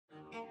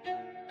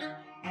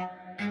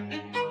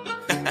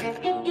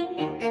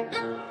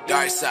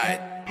dark side.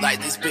 Light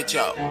this bitch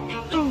up.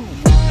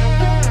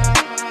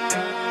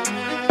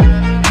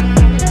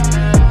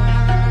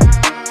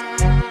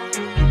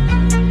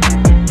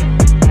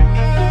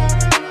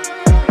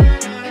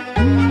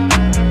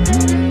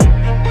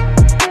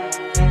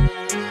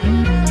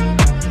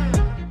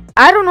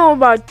 I don't know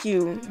about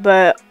you,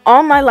 but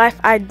all my life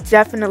I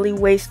definitely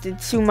wasted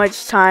too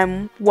much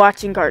time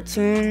watching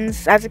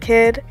cartoons as a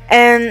kid.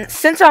 And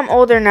since I'm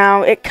older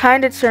now, it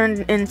kind of turned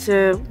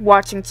into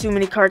watching too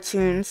many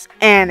cartoons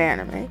and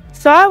anime.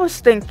 So I was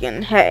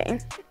thinking, hey,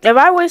 if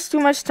I waste too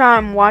much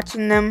time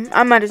watching them,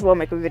 I might as well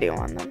make a video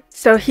on them.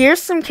 So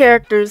here's some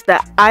characters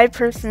that I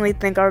personally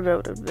think are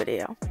GOATED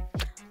video.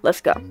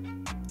 Let's go.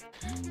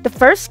 The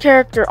first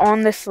character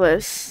on this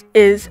list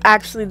is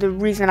actually the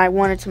reason I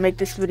wanted to make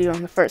this video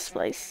in the first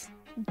place.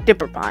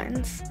 Dipper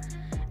Pines.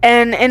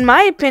 And in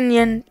my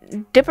opinion,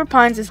 Dipper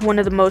Pines is one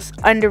of the most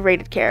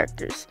underrated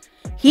characters.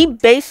 He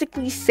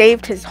basically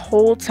saved his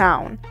whole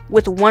town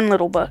with one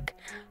little book.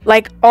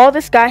 Like, all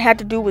this guy had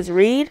to do was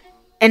read,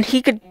 and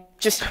he could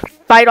just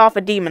fight off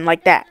a demon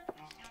like that.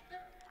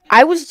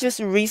 I was just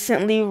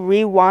recently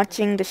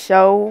rewatching the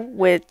show,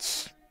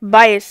 which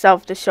by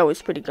itself the show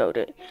is pretty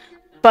goated.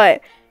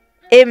 But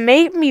it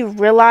made me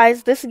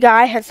realize this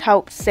guy has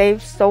helped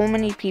save so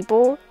many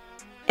people,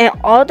 and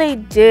all they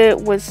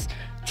did was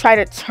try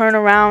to turn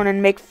around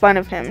and make fun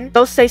of him.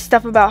 They'll say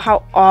stuff about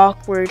how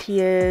awkward he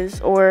is,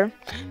 or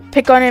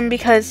pick on him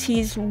because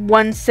he's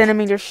 1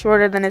 centimeter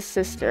shorter than his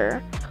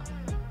sister,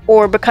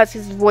 or because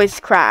his voice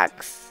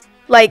cracks.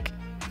 Like,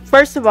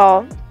 first of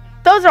all,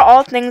 those are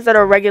all things that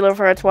are regular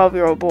for a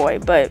 12-year-old boy,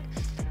 but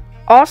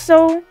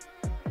also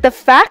the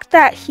fact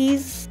that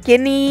he's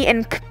skinny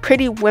and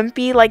pretty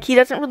wimpy, like he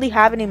doesn't really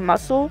have any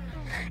muscle,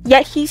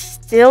 yet he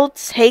still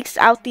takes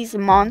out these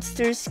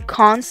monsters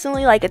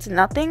constantly like it's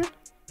nothing.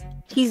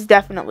 He's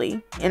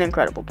definitely an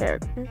incredible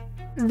character.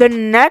 The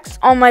next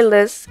on my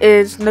list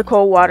is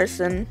Nicole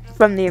Watterson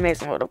from The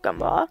Amazing World of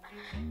Gumball.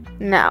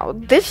 Now,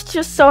 this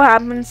just so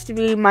happens to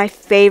be my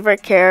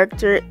favorite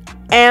character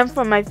and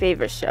from my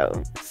favorite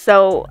show.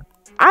 So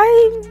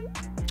I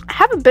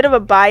have a bit of a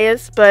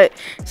bias, but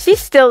she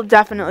still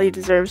definitely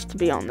deserves to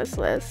be on this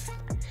list.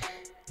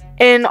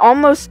 In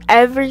almost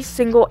every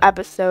single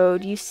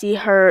episode, you see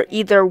her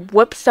either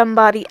whip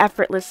somebody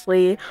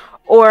effortlessly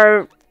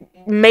or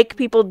make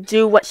people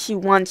do what she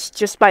wants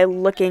just by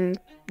looking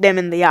them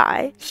in the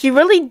eye. She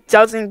really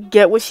doesn't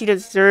get what she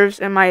deserves,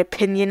 in my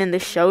opinion, in the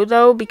show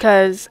though,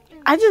 because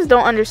I just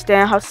don't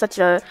understand how such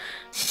a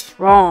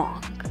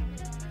strong,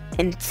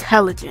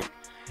 intelligent,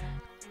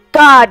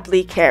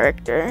 godly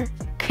character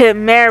could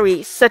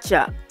marry such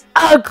a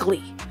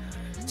ugly,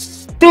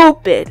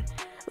 stupid,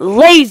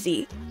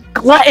 lazy,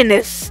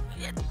 gluttonous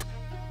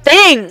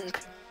thing.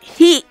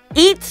 He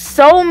eats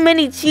so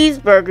many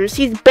cheeseburgers,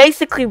 he's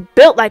basically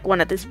built like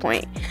one at this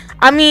point.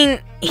 I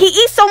mean, he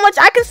eats so much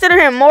I consider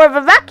him more of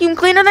a vacuum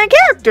cleaner than a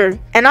character.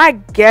 And I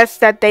guess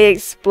that they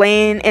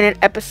explain in an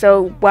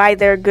episode why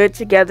they're good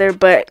together,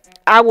 but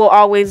I will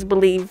always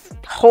believe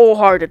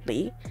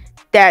wholeheartedly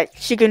that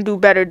she can do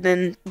better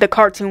than the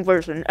cartoon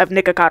version of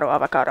Nikocado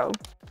Avocado.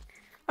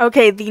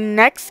 Okay, the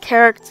next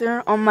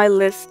character on my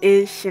list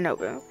is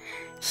Shinobu.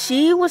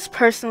 She was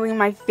personally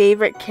my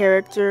favorite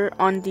character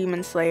on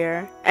Demon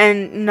Slayer.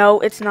 And no,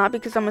 it's not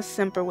because I'm a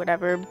simp or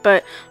whatever,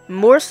 but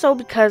more so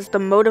because the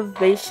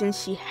motivation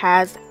she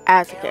has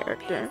as a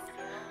character.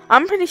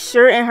 I'm pretty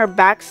sure in her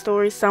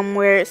backstory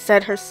somewhere it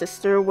said her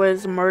sister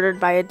was murdered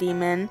by a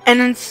demon,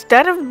 and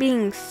instead of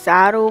being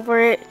sad over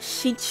it,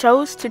 she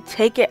chose to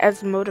take it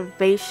as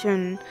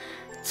motivation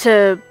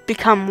to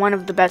become one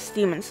of the best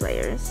Demon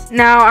Slayers.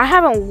 Now, I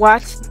haven't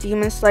watched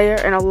Demon Slayer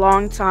in a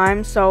long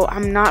time, so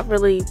I'm not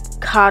really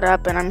caught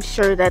up, and I'm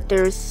sure that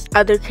there's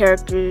other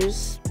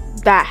characters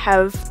that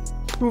have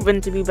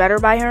proven to be better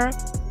by her.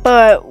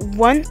 But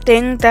one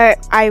thing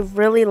that I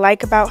really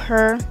like about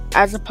her,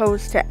 as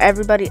opposed to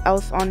everybody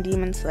else on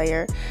Demon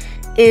Slayer,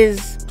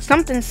 is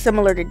something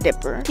similar to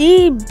Dipper.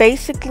 She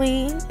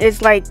basically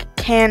is like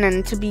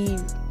canon to be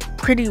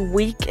pretty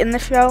weak in the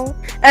show,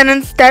 and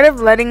instead of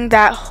letting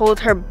that hold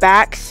her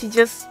back, she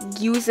just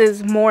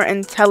uses more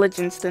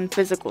intelligence than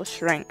physical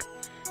strength.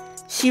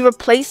 She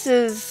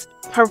replaces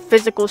her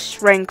physical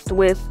strength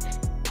with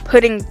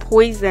putting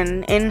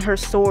poison in her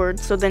sword,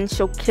 so then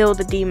she'll kill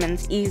the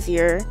demons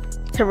easier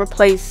to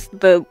replace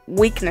the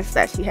weakness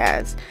that she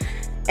has.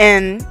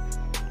 And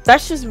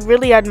that's just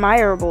really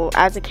admirable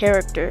as a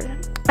character.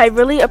 I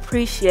really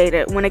appreciate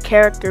it when a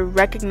character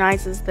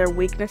recognizes their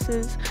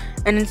weaknesses,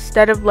 and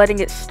instead of letting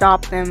it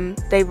stop them,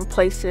 they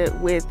replace it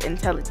with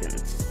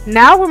intelligence.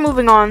 Now we're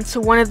moving on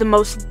to one of the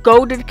most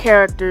goated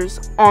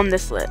characters on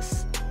this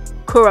list,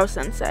 Kuro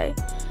Sensei.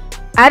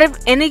 Out of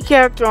any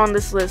character on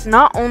this list,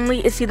 not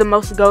only is he the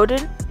most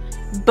goated,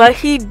 but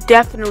he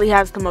definitely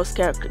has the most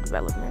character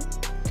development.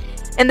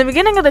 In the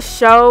beginning of the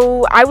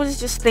show, I was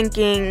just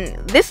thinking,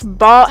 this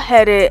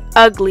bald-headed,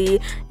 ugly,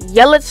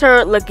 yellow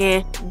turd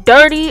looking,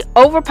 dirty,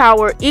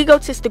 overpowered,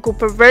 egotistical,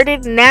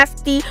 perverted,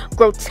 nasty,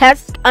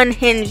 grotesque,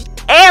 unhinged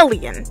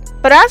alien.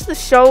 But as the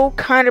show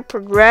kind of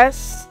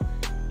progressed,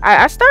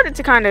 I started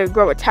to kind of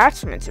grow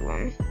attachment to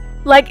him.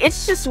 Like,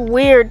 it's just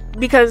weird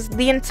because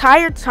the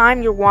entire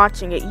time you're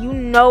watching it, you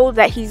know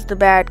that he's the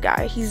bad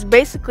guy. He's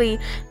basically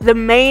the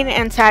main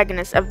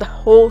antagonist of the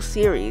whole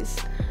series.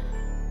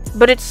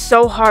 But it's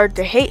so hard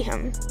to hate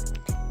him.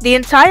 The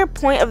entire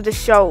point of the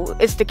show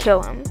is to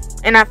kill him.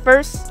 And at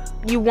first,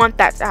 you want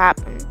that to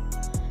happen.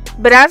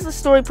 But as the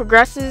story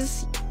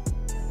progresses,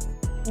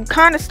 you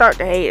kind of start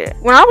to hate it.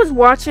 When I was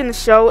watching the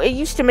show, it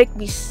used to make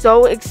me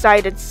so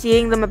excited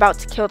seeing them about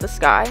to kill this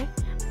guy.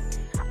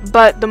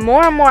 But the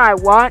more and more I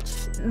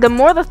watched, the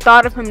more the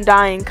thought of him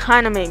dying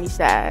kind of made me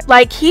sad.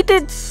 Like, he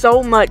did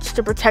so much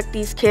to protect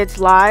these kids'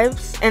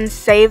 lives and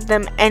save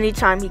them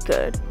anytime he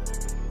could.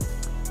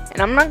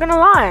 And I'm not gonna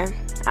lie,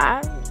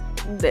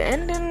 the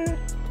ending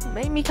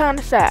made me kind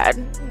of sad.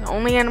 The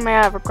only anime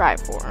I ever cried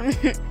for.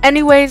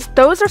 Anyways,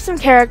 those are some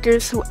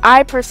characters who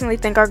I personally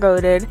think are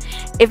goated.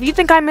 If you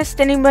think I missed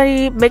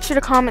anybody, make sure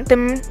to comment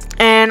them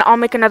and I'll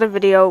make another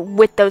video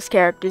with those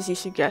characters you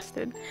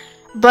suggested.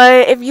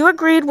 But if you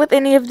agreed with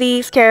any of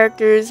these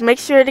characters, make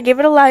sure to give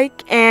it a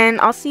like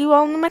and I'll see you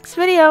all in the next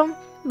video.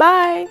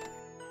 Bye!